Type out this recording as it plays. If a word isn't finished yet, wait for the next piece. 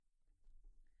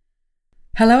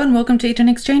Hello and welcome to Eden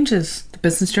Exchanges, the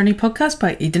business journey podcast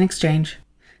by Eden Exchange.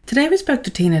 Today we spoke to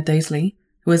Tina Daisley,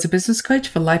 who is a business coach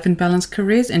for Life in Balance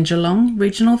Careers in Geelong,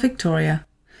 regional Victoria.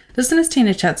 Listen as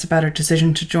Tina chats about her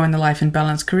decision to join the Life in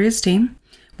Balance Careers team,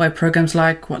 why programs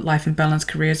like what Life in Balance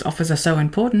Careers offers are so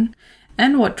important,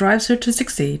 and what drives her to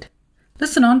succeed.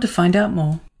 Listen on to find out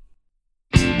more.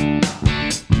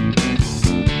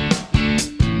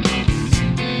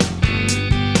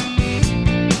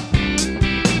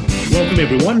 Welcome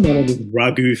everyone, my name is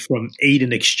Raghu from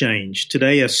Eden Exchange.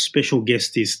 Today our special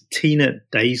guest is Tina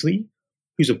Daisley,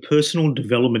 who's a personal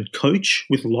development coach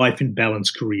with Life in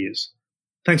Balance Careers.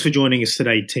 Thanks for joining us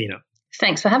today, Tina.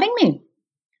 Thanks for having me.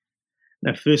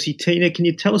 Now firstly, Tina, can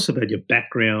you tell us about your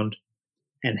background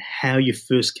and how you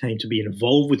first came to be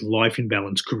involved with Life in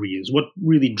Balance Careers? What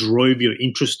really drove your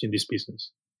interest in this business?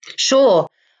 Sure.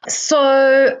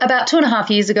 So about 2.5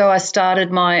 years ago, I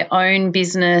started my own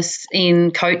business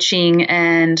in coaching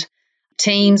and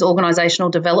teams organisational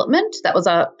development. That was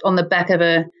on the back of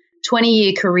a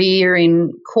 20-year career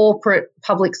in corporate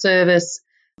public service,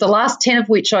 the last 10 of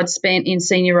which I'd spent in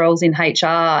senior roles in HR.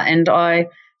 And I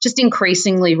just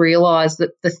increasingly realised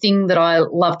that the thing that I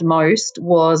loved most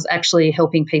was actually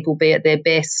helping people be at their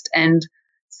best. And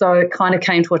so it kind of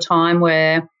came to a time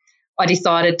where I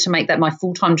decided to make that my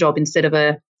full-time job instead of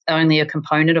only a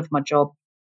component of my job.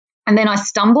 And then I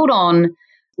stumbled on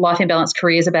Life in Balance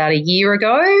Careers about a year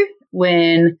ago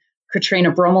when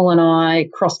Katrina Brommel and I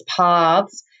crossed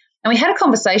paths. And we had a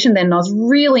conversation then, and I was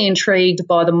really intrigued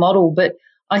by the model, but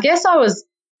I guess I was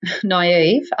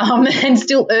naive and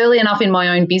still early enough in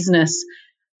my own business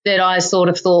that I sort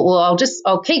of thought, well,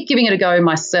 I'll keep giving it a go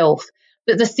myself.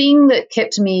 But the thing that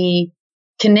kept me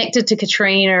connected to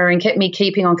Katrina and kept me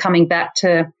keeping on coming back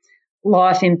to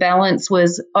Life in Balance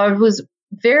was I was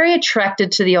very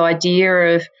attracted to the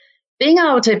idea of being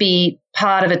able to be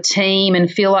part of a team and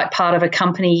feel like part of a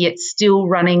company, yet still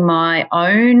running my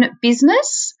own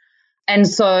business. And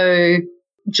so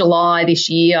July this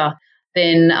year,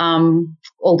 then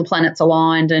all the planets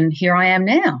aligned and here I am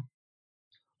now.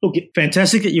 Look,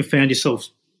 fantastic that you found yourself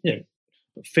in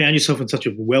such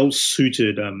a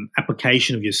well-suited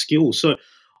application of your skills. So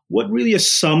what really are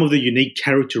some of the unique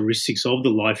characteristics of the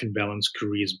Life in Balance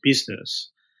Careers business?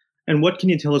 And what can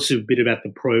you tell us a bit about the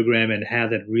program and how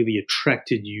that really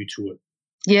attracted you to it?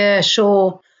 Yeah,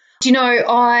 sure.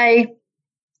 I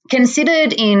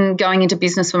considered in going into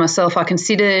business for myself, I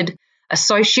considered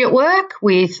associate work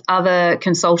with other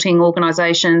consulting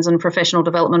organisations and professional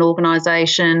development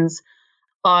organisations.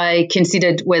 I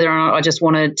considered whether or not I just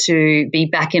wanted to be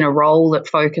back in a role that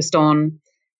focused on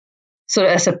sort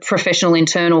of as a professional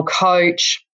internal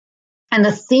coach. And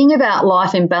the thing about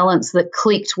Life in Balance that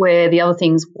clicked where the other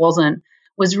things wasn't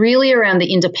was really around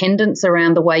the independence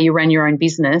around the way you ran your own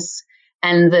business.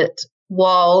 And that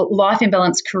while Life in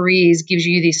Balance Careers gives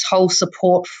you this whole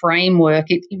support framework,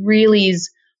 it really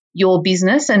is your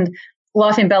business. And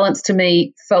Life in Balance to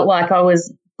me felt like I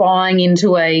was buying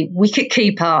into a wicket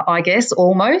keeper, I guess,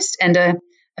 almost, and a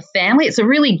family. It's a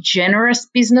really generous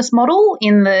business model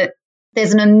in that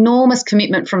there's an enormous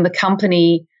commitment from the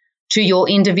company to your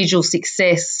individual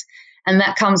success, and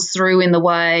that comes through in the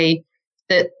way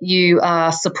that you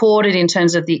are supported in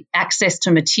terms of the access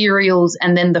to materials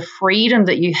and then the freedom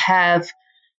that you have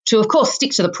to, of course,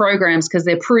 stick to the programs because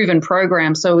they're proven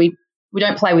programs, so we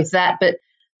don't play with that, but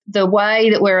the way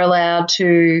that we're allowed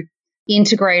to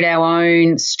integrate our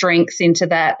own strengths into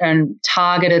that and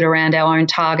target it around our own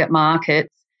target market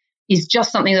is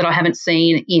just something that I haven't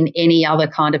seen in any other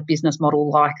kind of business model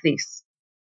like this.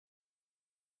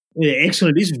 Yeah,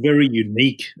 excellent. It is very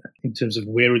unique in terms of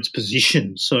where it's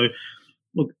positioned. So,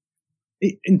 look,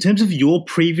 in terms of your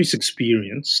previous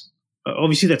experience,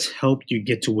 obviously that's helped you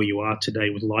get to where you are today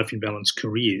with Life in Balance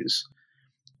Careers.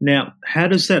 Now, how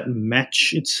does that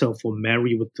match itself or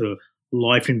marry with the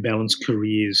Life in Balance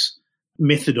Careers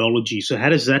methodology? So how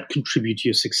does that contribute to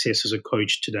your success as a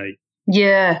coach today?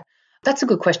 Yeah, that's a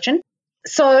good question.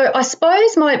 So I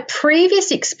suppose my previous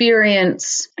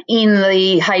experience in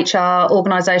the HR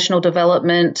organisational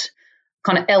development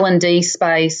kind of L&D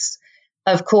space,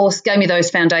 of course, gave me those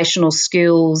foundational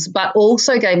skills, but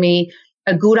also gave me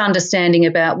a good understanding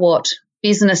about what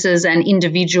businesses and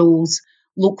individuals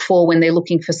look for when they're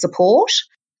looking for support.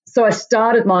 So I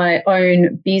started my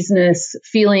own business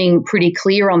feeling pretty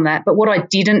clear on that. But what I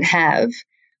didn't have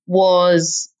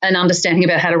was an understanding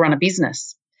about how to run a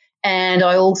business. And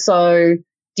I also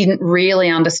didn't really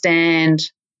understand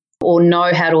or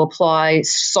know how to apply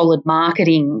solid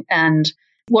marketing and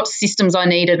what systems I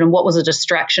needed and what was a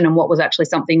distraction and what was actually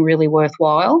something really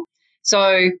worthwhile.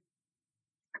 So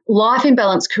Life in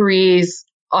Balance Careers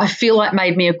I feel like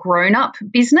made me a grown-up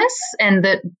business. And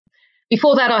that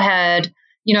before that I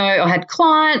had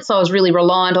clients. I was really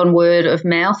reliant on word of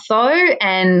mouth though,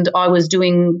 and I was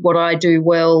doing what I do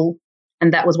well,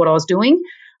 and that was what I was doing.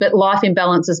 But Life in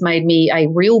Balance has made me a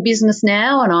real business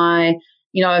now, and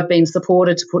I've been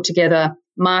supported to put together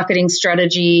marketing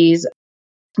strategies,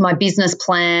 my business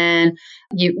plan.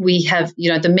 We have,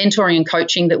 the mentoring and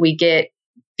coaching that we get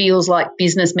feels like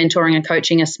business mentoring and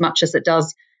coaching as much as it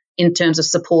does in terms of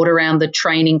support around the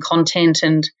training content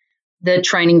and the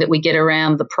training that we get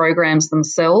around the programs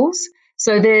themselves.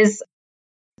 So there's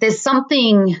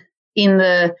something in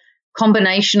the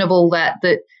combination of all that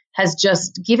has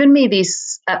just given me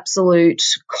this absolute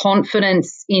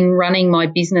confidence in running my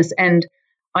business, and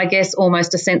I guess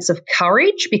almost a sense of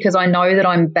courage, because I know that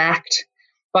I'm backed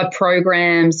by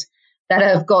programs that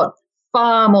have got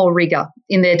far more rigor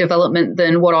in their development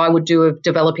than what I would do of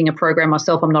developing a program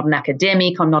myself. I'm not an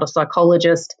academic, I'm not a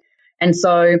psychologist. And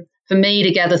so for me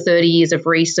to gather 30 years of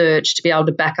research to be able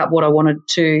to back up what I wanted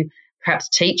to perhaps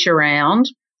teach around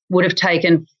would have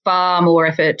taken far more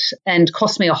effort and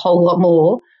cost me a whole lot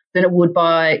more than it would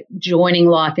by joining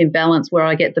Life in Balance, where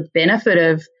I get the benefit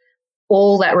of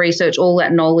all that research, all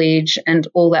that knowledge, and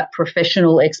all that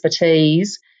professional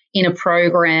expertise in a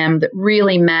program that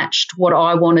really matched what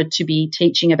I wanted to be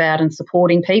teaching about and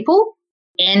supporting people,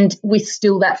 and with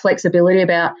still that flexibility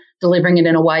about delivering it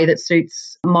in a way that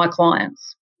suits my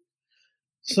clients.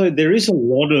 So there is a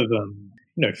lot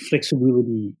of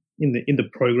flexibility in the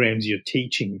programs you're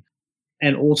teaching,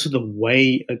 and also the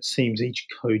way it seems each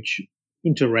coach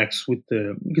interacts with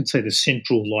the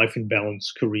central Life in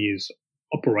Balance careers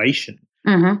operation.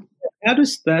 Mm-hmm. How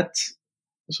does that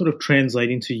sort of translate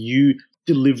into you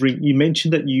delivering? You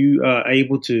mentioned that you are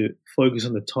able to focus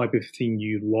on the type of thing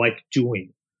you like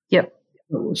doing. Yep.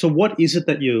 So what is it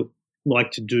that you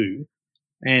like to do,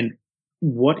 and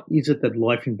what is it that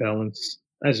Life in Balance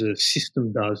as a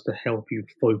system does to help you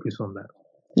focus on that?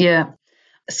 Yeah.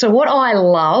 So what I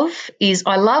love is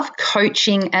I love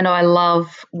coaching and I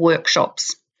love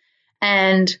workshops.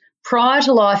 And prior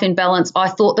to Life in Balance, I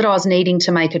thought that I was needing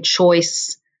to make a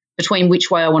choice between which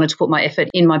way I wanted to put my effort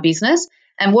in my business.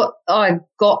 And what I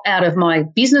got out of my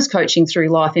business coaching through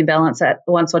Life in Balance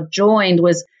once I joined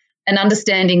was an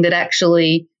understanding that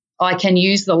actually I can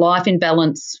use the Life in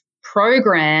Balance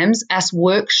programs as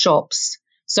workshops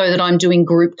so that I'm doing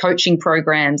group coaching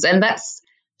programs. And that's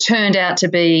turned out to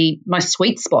be my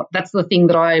sweet spot. That's the thing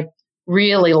that I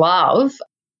really love.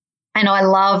 And I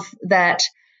love that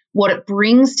what it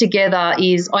brings together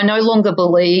is I no longer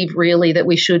believe really that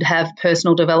we should have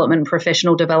personal development and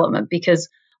professional development, because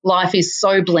life is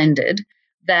so blended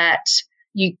that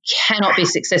you cannot be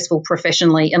successful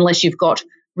professionally unless you've got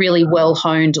really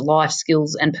well-honed life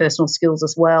skills and personal skills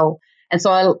as well. And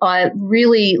so I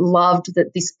really loved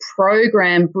that this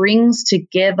program brings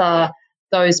together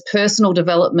those personal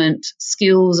development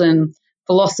skills and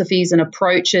philosophies and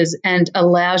approaches and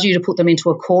allows you to put them into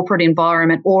a corporate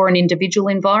environment or an individual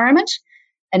environment.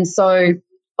 And so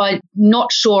I'm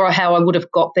not sure how I would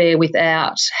have got there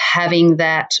without having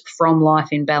that from Life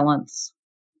in Balance.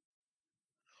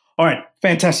 All right,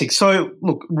 fantastic. So,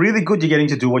 look, really good you're getting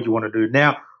to do what you want to do.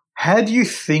 Now, how do you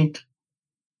think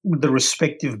the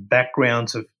respective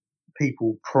backgrounds of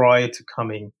people prior to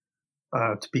coming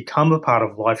to become a part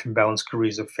of Life in Balance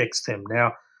careers affects them?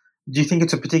 Now, do you think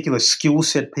it's a particular skill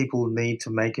set people need to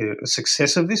make a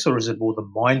success of this, or is it more the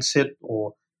mindset,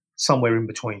 or somewhere in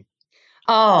between?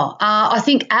 I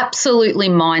think absolutely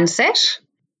mindset.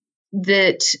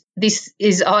 That this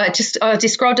is, I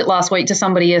described it last week to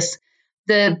somebody as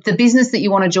the business that you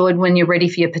want to join when you're ready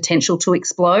for your potential to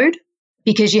explode,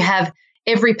 because you have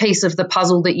every piece of the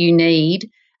puzzle that you need.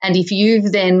 And if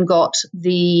you've then got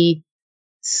the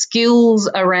skills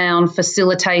around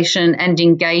facilitation and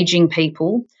engaging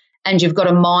people, and you've got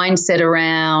a mindset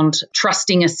around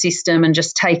trusting a system and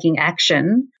just taking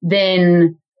action,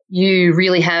 then you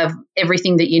really have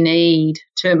everything that you need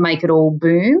to make it all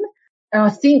boom. And I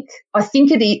think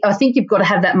you've got to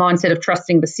have that mindset of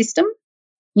trusting the system.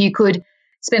 You could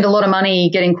spend a lot of money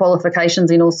getting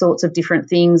qualifications in all sorts of different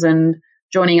things and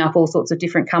joining up all sorts of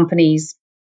different companies,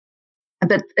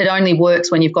 but it only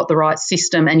works when you've got the right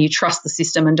system and you trust the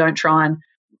system and don't try and,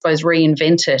 I suppose,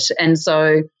 reinvent it. And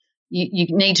so you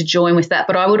need to join with that.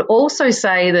 But I would also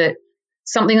say that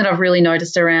something that I've really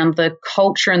noticed around the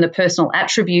culture and the personal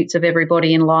attributes of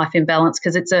everybody in Life in Balance,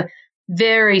 because it's a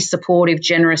very supportive,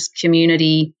 generous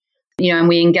community, and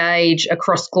we engage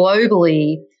across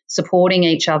globally supporting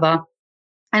each other.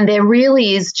 And there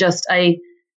really is just a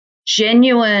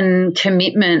genuine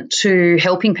commitment to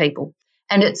helping people.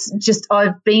 And it's just,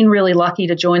 I've been really lucky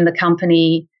to join the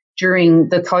company during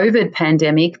the COVID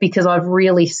pandemic, because I've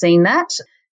really seen that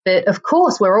of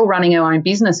course we're all running our own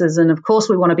businesses, and of course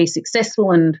we want to be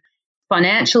successful and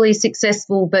financially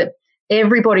successful, but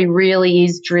everybody really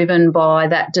is driven by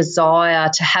that desire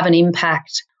to have an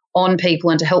impact on people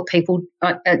and to help people.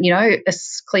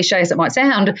 As cliche as it might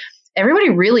sound, everybody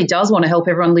really does want to help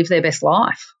everyone live their best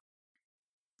life.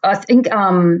 I think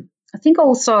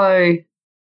also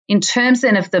in terms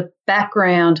then of the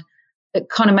background, it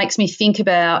kind of makes me think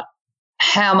about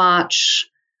how much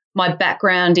my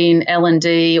background in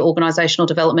L&D, organisational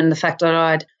development, and the fact that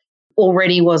I'd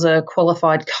already was a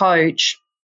qualified coach.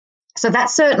 So that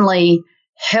certainly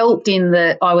helped in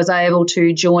that I was able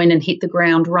to join and hit the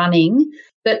ground running.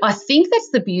 But I think that's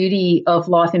the beauty of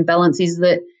Life in Balance, is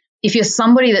that if you're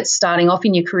somebody that's starting off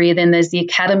in your career, then there's the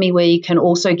academy where you can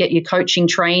also get your coaching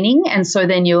training. And so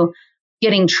then you're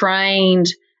getting trained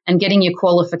and getting your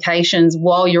qualifications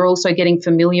while you're also getting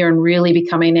familiar and really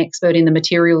becoming an expert in the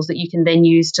materials that you can then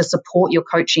use to support your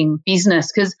coaching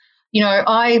business. Because,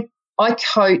 I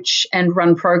coach and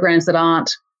run programs that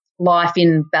aren't Life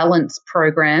in Balance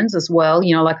programs as well.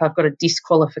 Like I've got a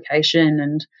disqualification,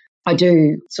 and I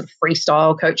do sort of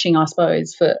freestyle coaching, I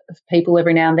suppose, for people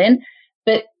every now and then.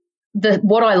 But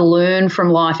what I learn from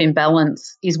Life in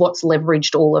Balance is what's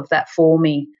leveraged all of that for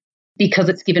me, because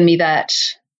it's given me that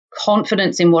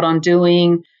confidence in what I'm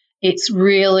doing. It's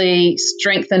really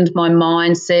strengthened my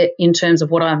mindset in terms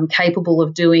of what I'm capable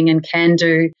of doing and can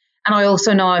do. And I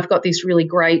also know I've got this really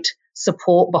great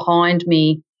support behind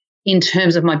me in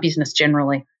terms of my business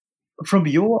generally. From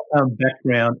your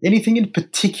background, anything in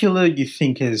particular you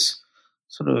think has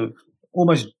sort of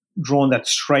almost drawn that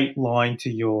straight line to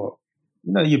your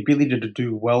ability to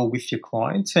do well with your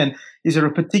clients? And is there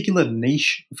a particular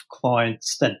niche of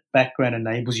clients that background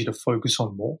enables you to focus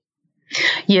on more?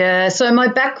 Yeah, so my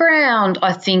background,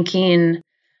 I think, in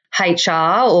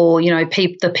HR or,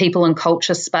 the people and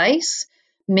culture space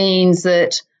means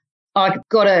that I've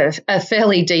got a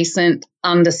fairly decent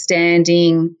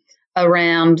understanding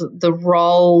around the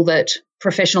role that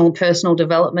professional and personal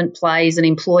development plays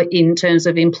in terms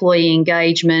of employee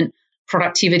engagement,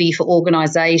 productivity for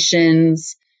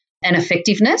organisations, and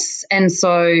effectiveness. And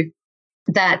so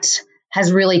that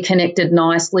has really connected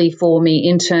nicely for me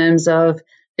in terms of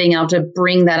being able to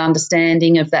bring that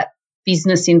understanding of that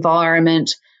business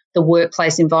environment, the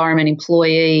workplace environment,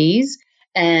 employees,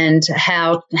 and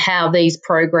how these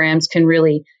programs can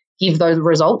really give those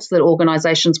results that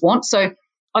organisations want. So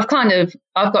I've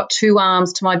got two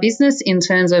arms to my business in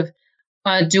terms of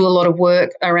I do a lot of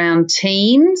work around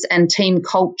teams and team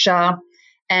culture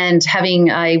and having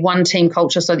a one team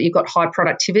culture so that you've got high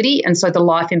productivity. And so the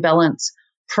Life in Balance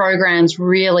programs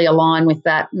really align with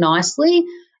that nicely.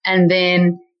 And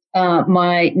then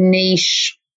my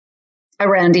niche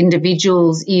around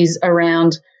individuals is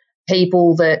around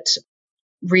people that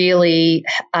really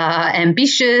are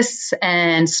ambitious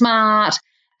and smart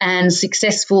and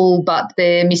successful, but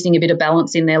they're missing a bit of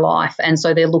balance in their life. And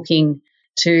so they're looking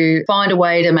to find a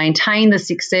way to maintain the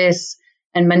success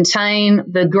and maintain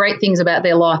the great things about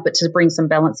their life, but to bring some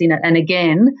balance in it. And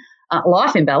again,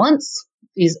 Life in Balance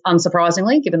is,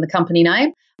 unsurprisingly, given the company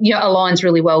name, aligns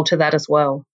really well to that as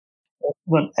well.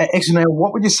 Well, actually, now,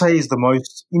 what would you say is the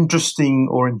most interesting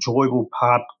or enjoyable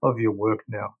part of your work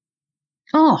now?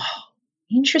 Oh,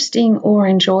 interesting or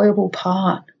enjoyable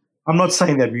part. I'm not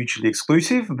saying they're mutually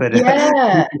exclusive, but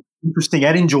yeah. Interesting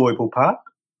and enjoyable part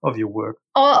of your work.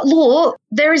 Oh, look,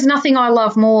 there is nothing I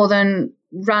love more than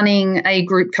running a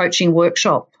group coaching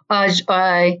workshop.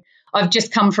 I've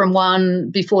just come from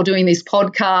one before doing this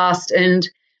podcast, and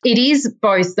it is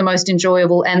both the most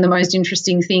enjoyable and the most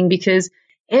interesting thing, because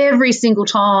every single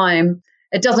time,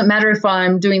 it doesn't matter if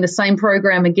I'm doing the same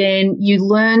program again, you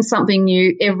learn something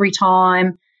new every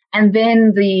time. And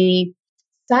then the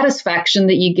satisfaction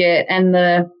that you get and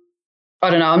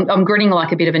I'm grinning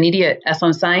like a bit of an idiot as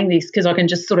I'm saying this, because I can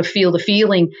just sort of feel the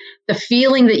feeling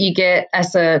that you get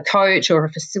as a coach or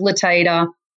a facilitator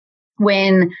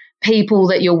when people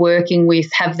that you're working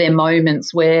with have their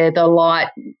moments where the light,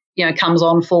 comes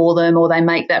on for them, or they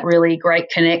make that really great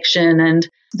connection. And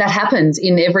that happens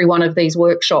in every one of these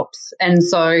workshops. And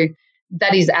so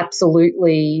that is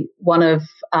absolutely one of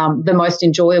the most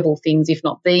enjoyable things, if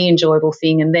not the enjoyable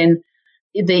thing. And then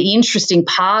the interesting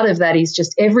part of that is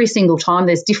just every single time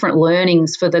there's different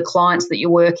learnings for the clients that you're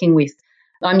working with.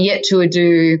 I'm yet to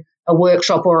do a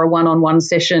workshop or a one-on-one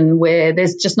session where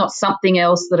there's just not something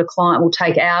else that a client will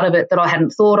take out of it that I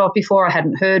hadn't thought of before, I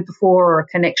hadn't heard before, or a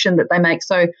connection that they make.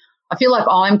 So I feel like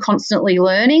I'm constantly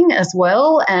learning as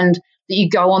well, and that you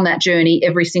go on that journey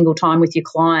every single time with your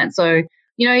client. So,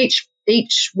 each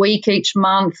each week, each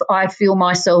month, I feel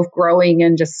myself growing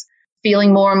and just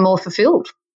feeling more and more fulfilled,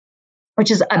 which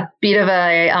is a bit of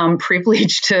a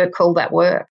privilege to call that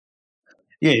work.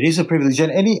 Yeah, it is a privilege.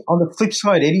 And on the flip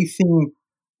side, anything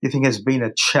you think has been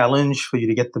a challenge for you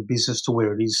to get the business to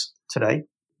where it is today?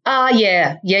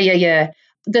 Yeah.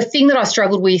 The thing that I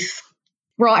struggled with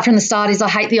right from the start is I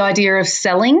hate the idea of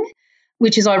selling,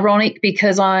 which is ironic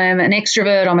because I'm an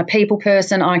extrovert, I'm a people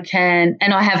person,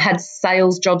 and I have had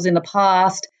sales jobs in the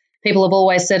past. People have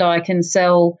always said I can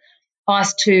sell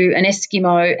ice to an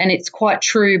Eskimo, and it's quite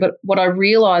true. But what I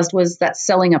realised was that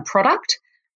selling a product,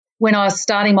 when I was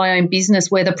starting my own business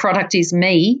where the product is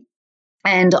me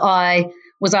and I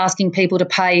was asking people to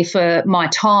pay for my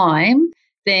time,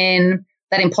 then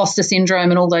that imposter syndrome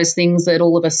and all those things that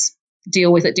all of us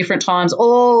deal with at different times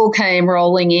all came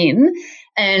rolling in.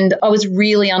 And I was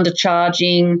really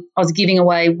undercharging. I was giving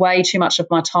away way too much of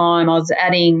my time. I was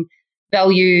adding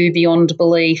value beyond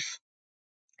belief,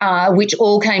 which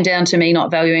all came down to me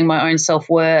not valuing my own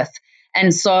self-worth.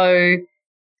 And so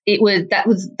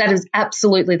that is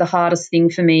absolutely the hardest thing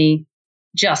for me,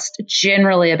 just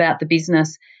generally about the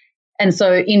business. And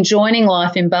so in joining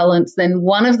Life in Balance, then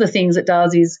one of the things it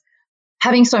does is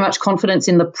having so much confidence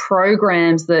in the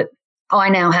programs that I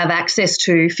now have access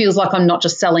to feels like I'm not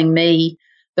just selling me,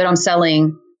 but I'm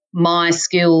selling my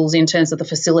skills in terms of the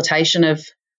facilitation of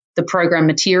the program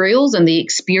materials and the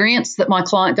experience that my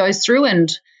client goes through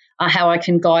and how I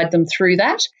can guide them through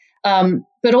that.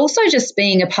 But also just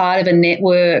being a part of a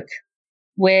network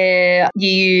where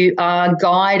you are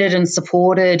guided and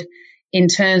supported in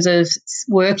terms of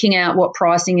working out what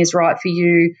pricing is right for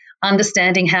you,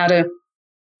 understanding how to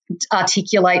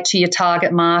articulate to your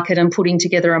target market and putting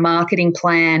together a marketing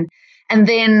plan. And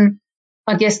then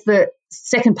I guess the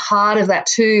second part of that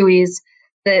too is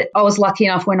that I was lucky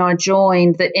enough when I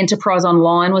joined that Enterprise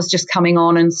Online was just coming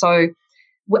on. And so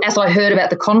as I heard about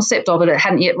the concept of it, it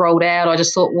hadn't yet rolled out. I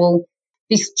just thought, well,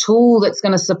 this tool that's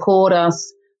going to support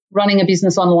us running a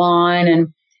business online and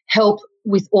help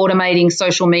with automating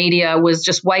social media was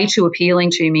just way too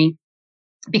appealing to me,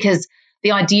 because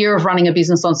the idea of running a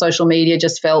business on social media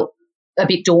just felt a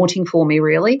bit daunting for me,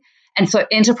 really. And so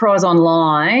Enterprise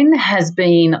Online has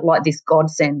been like this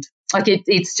godsend. Like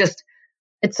it's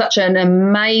such an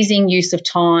amazing use of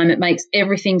time. It makes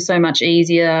everything so much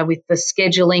easier with the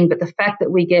scheduling, but the fact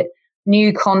that we get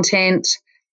new content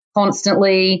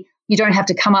constantly, you don't have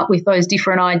to come up with those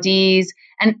different ideas.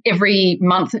 And every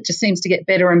month it just seems to get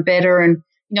better and better. And,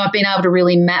 you know, I've been able to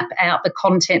really map out the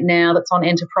content now that's on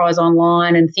Enterprise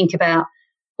Online and think about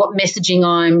what messaging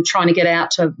I'm trying to get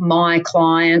out to my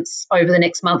clients over the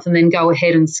next month and then go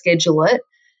ahead and schedule it.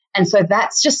 And so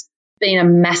that's just been a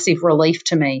massive relief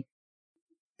to me.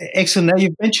 Excellent. Now,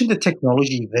 you've mentioned the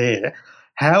technology there.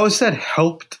 How has that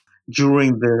helped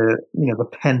during the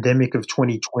pandemic of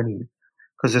 2020?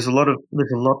 Because there's a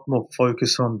lot more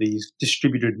focus on these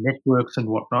distributed networks and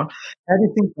whatnot. How do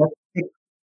you think that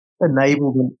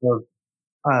enablement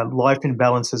of Life in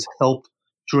Balance has helped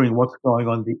during what's going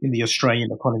on in the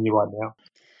Australian economy right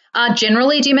now?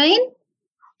 Generally, do you mean?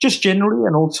 Just generally,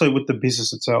 and also with the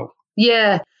business itself.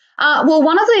 Yeah. Well,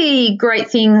 one of the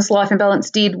great things Life in Balance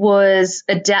did was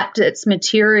adapt its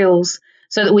materials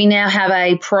so that we now have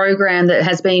a program that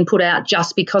has been put out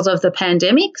just because of the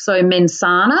pandemic, so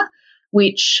Mensana,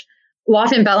 which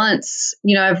Life in Balance,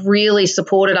 have really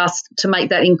supported us to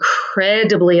make that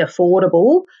incredibly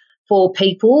affordable for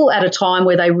people at a time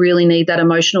where they really need that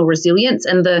emotional resilience.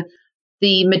 And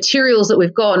the materials that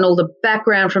we've got and all the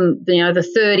background from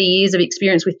the 30 years of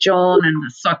experience with John and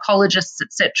the psychologists,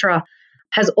 etc.,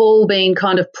 has all been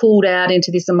kind of pulled out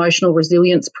into this emotional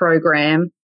resilience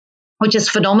program, which is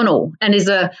phenomenal and is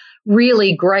a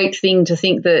really great thing to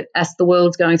think that as the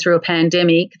world's going through a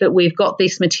pandemic, that we've got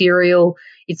this material.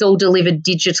 It's all delivered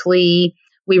digitally.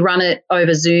 We run it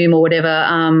over Zoom or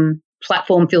whatever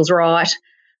platform feels right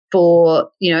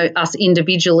for us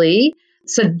individually.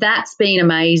 So that's been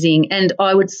amazing. And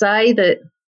I would say that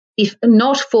if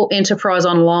not for Enterprise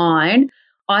Online,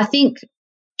 I think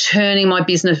turning my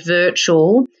business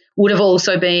virtual would have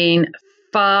also been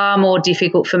far more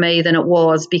difficult for me than it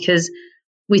was, because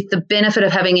with the benefit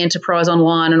of having Enterprise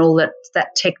Online and all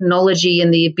that technology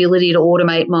and the ability to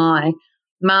automate my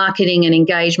marketing and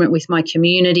engagement with my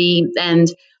community and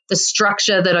the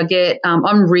structure that I get,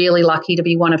 I'm really lucky to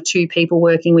be one of two people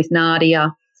working with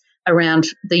Nadia around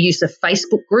the use of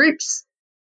Facebook groups.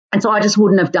 And so I just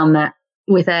wouldn't have done that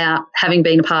without having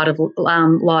been a part of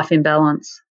Life in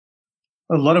Balance.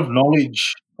 A lot of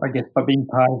knowledge, I guess, by being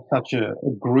part of such a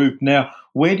group. Now,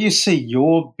 where do you see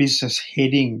your business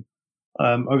heading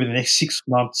over the next 6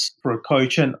 months for a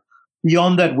coach? And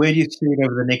beyond that, where do you see it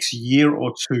over the next year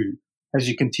or two as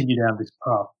you continue down this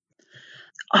path?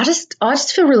 I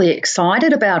just feel really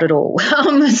excited about it all.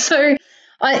 In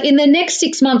the next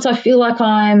 6 months, I feel like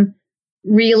I'm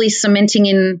really cementing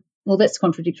in. Well, that's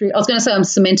contradictory. I was going to say I'm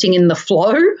cementing in the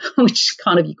flow, which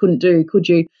kind of you couldn't do, could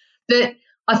you? But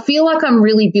I feel like I'm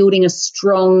really building a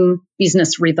strong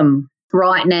business rhythm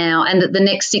right now, and that the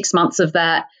next 6 months of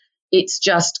that, it's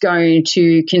just going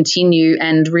to continue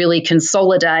and really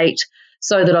consolidate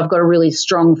so that I've got a really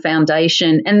strong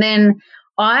foundation. And then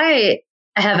I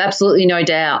have absolutely no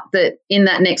doubt that in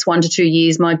that next 1 to 2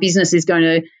 years, my business is going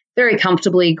to very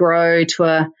comfortably grow to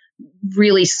a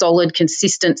really solid,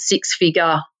 consistent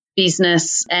 6-figure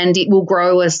business, and it will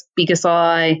grow as big as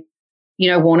I,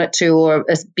 want it to, or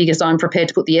as big as I'm prepared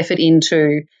to put the effort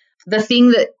into. The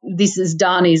thing that this has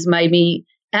done is made me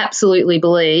absolutely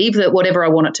believe that whatever I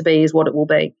want it to be is what it will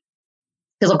be,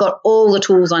 because I've got all the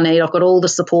tools I need, I've got all the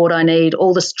support I need,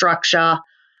 all the structure.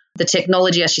 The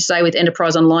technology, as you say, with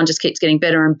Enterprise Online just keeps getting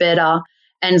better and better.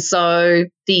 And so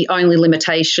the only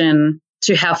limitation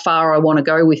to how far I want to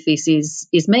go with this is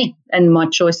me and my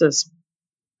choices,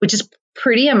 which is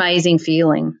pretty amazing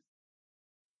feeling.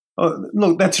 Oh,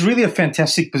 look, that's really a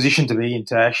fantastic position to be in,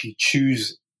 to actually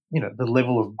choose, the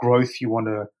level of growth you want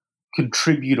to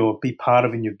contribute or be part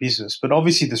of in your business. But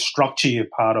obviously the structure you're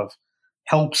part of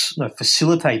helps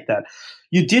facilitate that.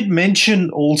 You did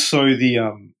mention also the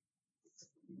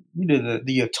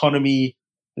autonomy,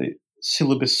 the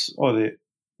syllabus, or the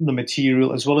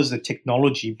material, as well as the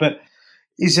technology. But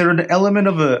is there an element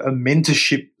of a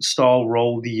mentorship style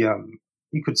role, you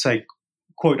could say,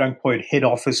 quote unquote, head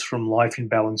office from Life in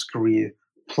Balance Career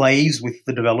plays with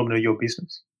the development of your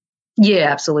business?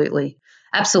 Yeah, absolutely.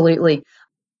 Absolutely.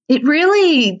 It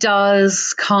really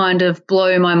does kind of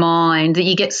blow my mind that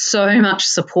you get so much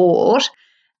support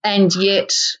and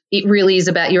yet it really is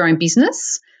about your own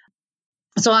business.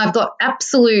 So I've got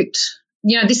absolute,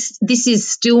 this is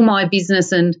still my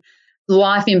business, and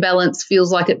Life in Balance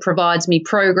feels like it provides me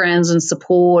programs and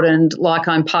support and like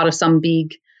I'm part of some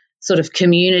big sort of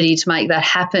community to make that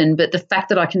happen. But the fact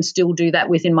that I can still do that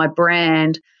within my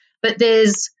brand, but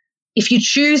if you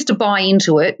choose to buy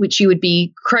into it, which you would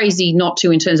be crazy not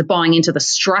to in terms of buying into the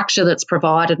structure that's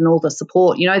provided and all the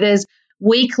support, there's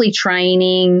weekly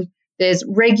training, there's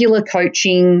regular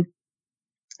coaching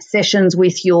sessions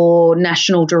with your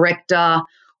national director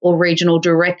or regional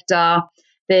director.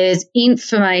 There's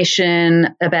information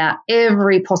about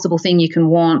every possible thing you can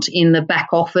want in the back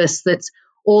office that's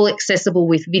all accessible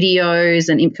with videos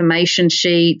and information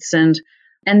sheets. And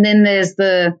then there's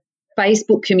the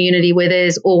Facebook community where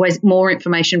there's always more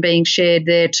information being shared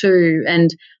there too,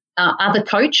 and other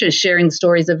coaches sharing the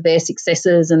stories of their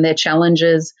successes and their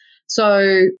challenges.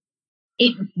 So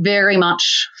it very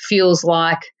much feels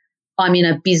like I'm in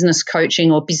a business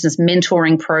coaching or business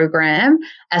mentoring program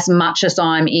as much as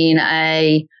I'm in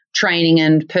a training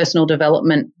and personal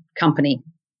development company.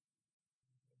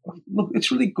 Look,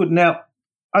 it's really good. Now,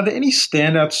 are there any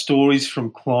standout stories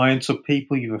from clients or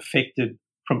people you've affected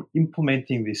from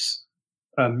implementing this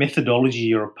methodology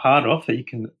you're a part of that you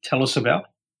can tell us about?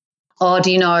 Oh,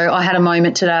 do you know, I had a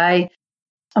moment today.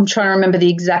 I'm trying to remember the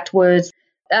exact words.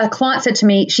 A client said to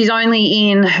me, she's only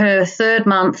in her 3rd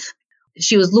month.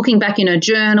 She was looking back in her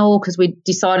journal because we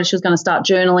decided she was going to start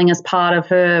journaling as part of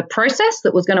her process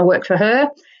that was going to work for her.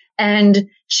 And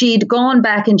she'd gone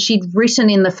back and she'd written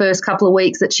in the first couple of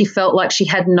weeks that she felt like she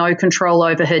had no control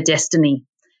over her destiny.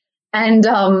 And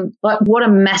what a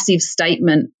massive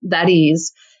statement that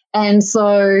is. And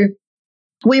so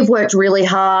we've worked really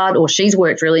hard, or she's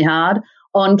worked really hard,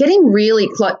 on getting really,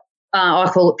 I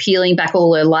call it peeling back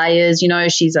all her layers.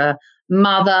 She's a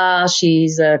mother,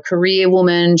 she's a career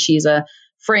woman, she's a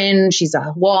friend, she's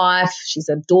a wife, she's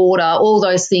a daughter, all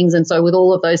those things. And so with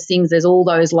all of those things, there's all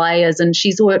those layers. And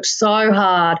she's worked so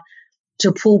hard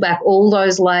to pull back all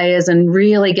those layers and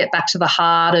really get back to the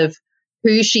heart of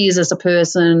who she is as a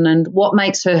person and what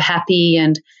makes her happy.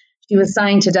 And she was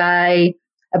saying today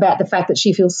about the fact that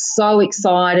she feels so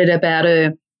excited about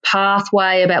her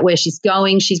pathway, about where she's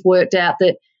going. She's worked out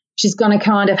that she's going to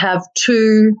kind of have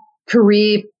 2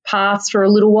 career paths for a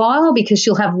little while, because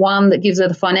she'll have one that gives her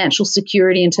the financial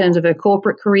security in terms of her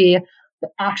corporate career, but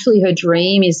actually her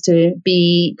dream is to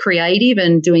be creative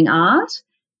and doing art.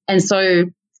 And so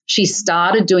she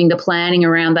started doing the planning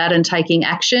around that and taking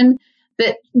action.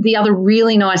 But the other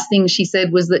really nice thing she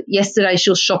said was that yesterday she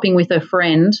was shopping with her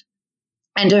friend,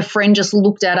 and her friend just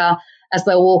looked at her as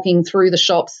they were walking through the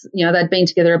shops. They'd been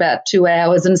together about 2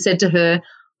 hours, and said to her,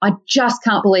 I just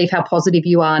can't believe how positive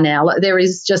you are now. There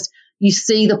is just, you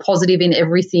see the positive in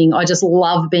everything. I just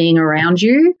love being around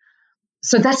you.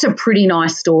 So that's a pretty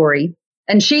nice story.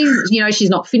 And she's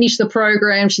not finished the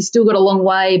program. She's still got a long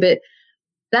way, but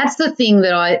that's the thing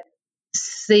that I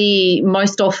see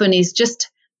most often is just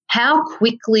how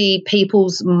quickly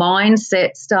people's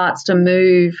mindset starts to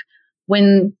move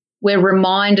when we're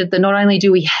reminded that not only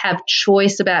do we have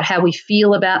choice about how we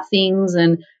feel about things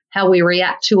and how we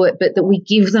react to it, but that we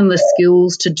give them the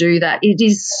skills to do that. It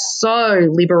is so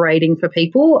liberating for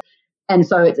people. And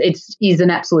so it is an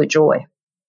absolute joy.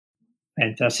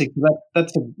 Fantastic.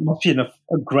 That's must be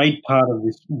a great part of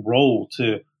this role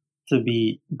to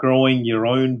be growing your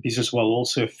own business while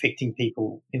also affecting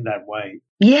people in that way.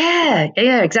 Yeah,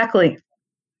 exactly.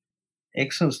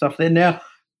 Excellent stuff there. Now,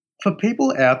 for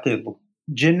people out there, look,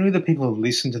 generally the people who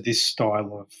listen to this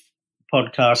style of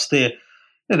podcast,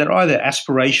 they're either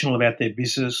aspirational about their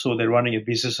business, or they're running a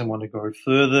business and want to go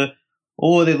further,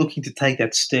 or they're looking to take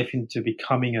that step into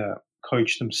becoming a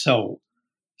coach themselves.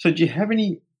 So do you have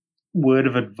any word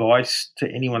of advice to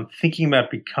anyone thinking about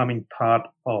becoming part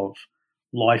of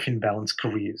Life in Balance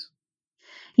Careers?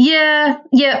 Yeah.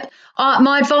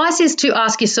 My advice is to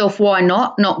ask yourself why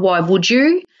not why would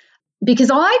you?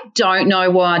 Because I don't know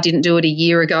why I didn't do it a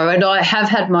year ago, and I have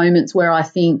had moments where I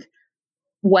think,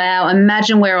 wow,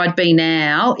 imagine where I'd be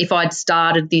now if I'd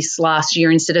started this last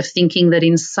year, instead of thinking that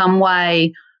in some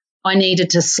way I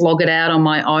needed to slog it out on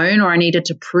my own, or I needed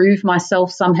to prove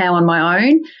myself somehow on my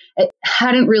own. It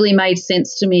hadn't really made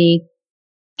sense to me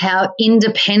how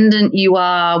independent you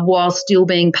are while still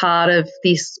being part of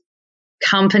this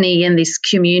company and this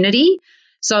community.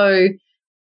 So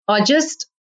I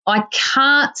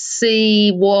can't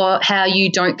see how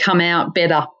you don't come out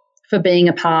better for being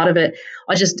a part of it.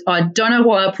 I don't know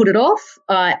why I put it off.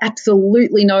 I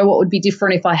absolutely know what would be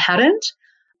different if I hadn't.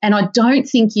 And I don't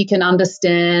think you can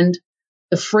understand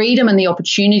the freedom and the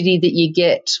opportunity that you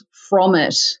get from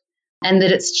it, and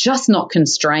that it's just not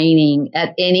constraining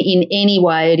in any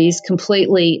way. It is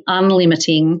completely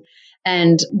unlimiting,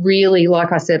 and really,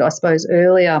 like I said, I suppose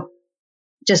earlier,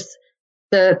 just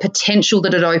the potential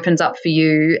that it opens up for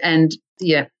you, and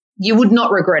you would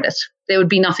not regret it. There would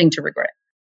be nothing to regret.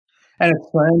 And it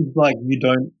sounds like you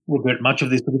don't regret much of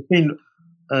this, but it's been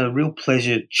a real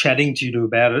pleasure chatting to you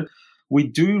about it. We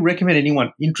do recommend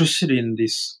anyone interested in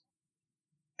this,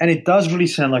 and it does really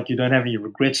sound like you don't have any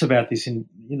regrets about this, and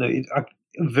a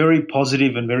very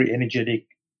positive and very energetic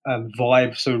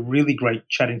vibe. So really great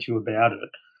chatting to you about it.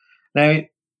 Now,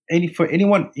 for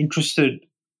anyone interested,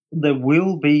 there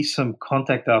will be some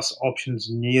contact us options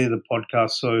near the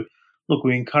podcast. So look,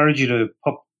 we encourage you to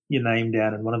pop your name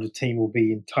down, and one of the team will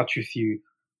be in touch with you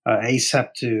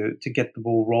ASAP to get the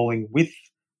ball rolling with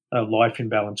Life in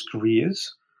Balance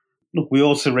Careers. Look, we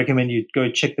also recommend you go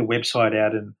check the website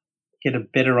out and get a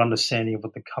better understanding of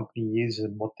what the company is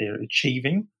and what they're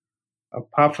achieving.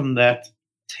 Apart from that,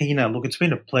 Tina, look, it's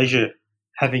been a pleasure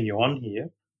having you on here.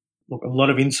 Look, a lot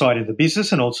of insight into the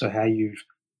business, and also how you've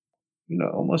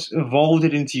almost evolved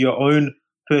it into your own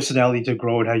personality to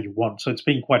grow it how you want. So it's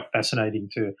been quite fascinating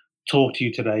to talk to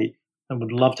you today, and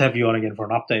would love to have you on again for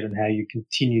an update on how you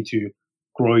continue to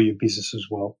grow your business as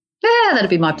well. Yeah, that'd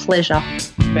be my pleasure.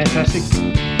 Fantastic.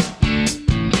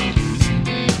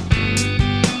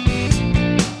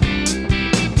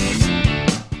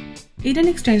 Eden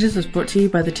Exchanges was brought to you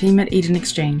by the team at Eden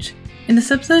Exchange. In this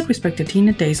episode, we spoke to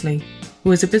Tina Daisley,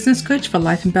 who is a business coach for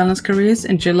Life in Balance Careers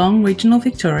in Geelong, regional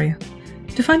Victoria.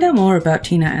 To find out more about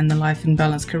Tina and the Life in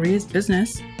Balance Careers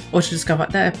business, or to discover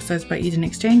other episodes by Eden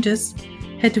Exchanges,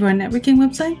 head to our networking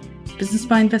website,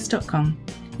 businessbyinvest.com.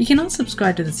 You can also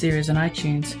subscribe to the series on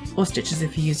iTunes or Stitcher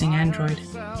if you're using Android.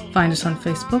 Find us on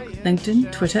Facebook,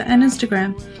 LinkedIn, Twitter, and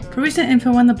Instagram for recent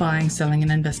info on the buying, selling,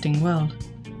 and investing world.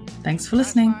 Thanks for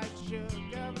listening.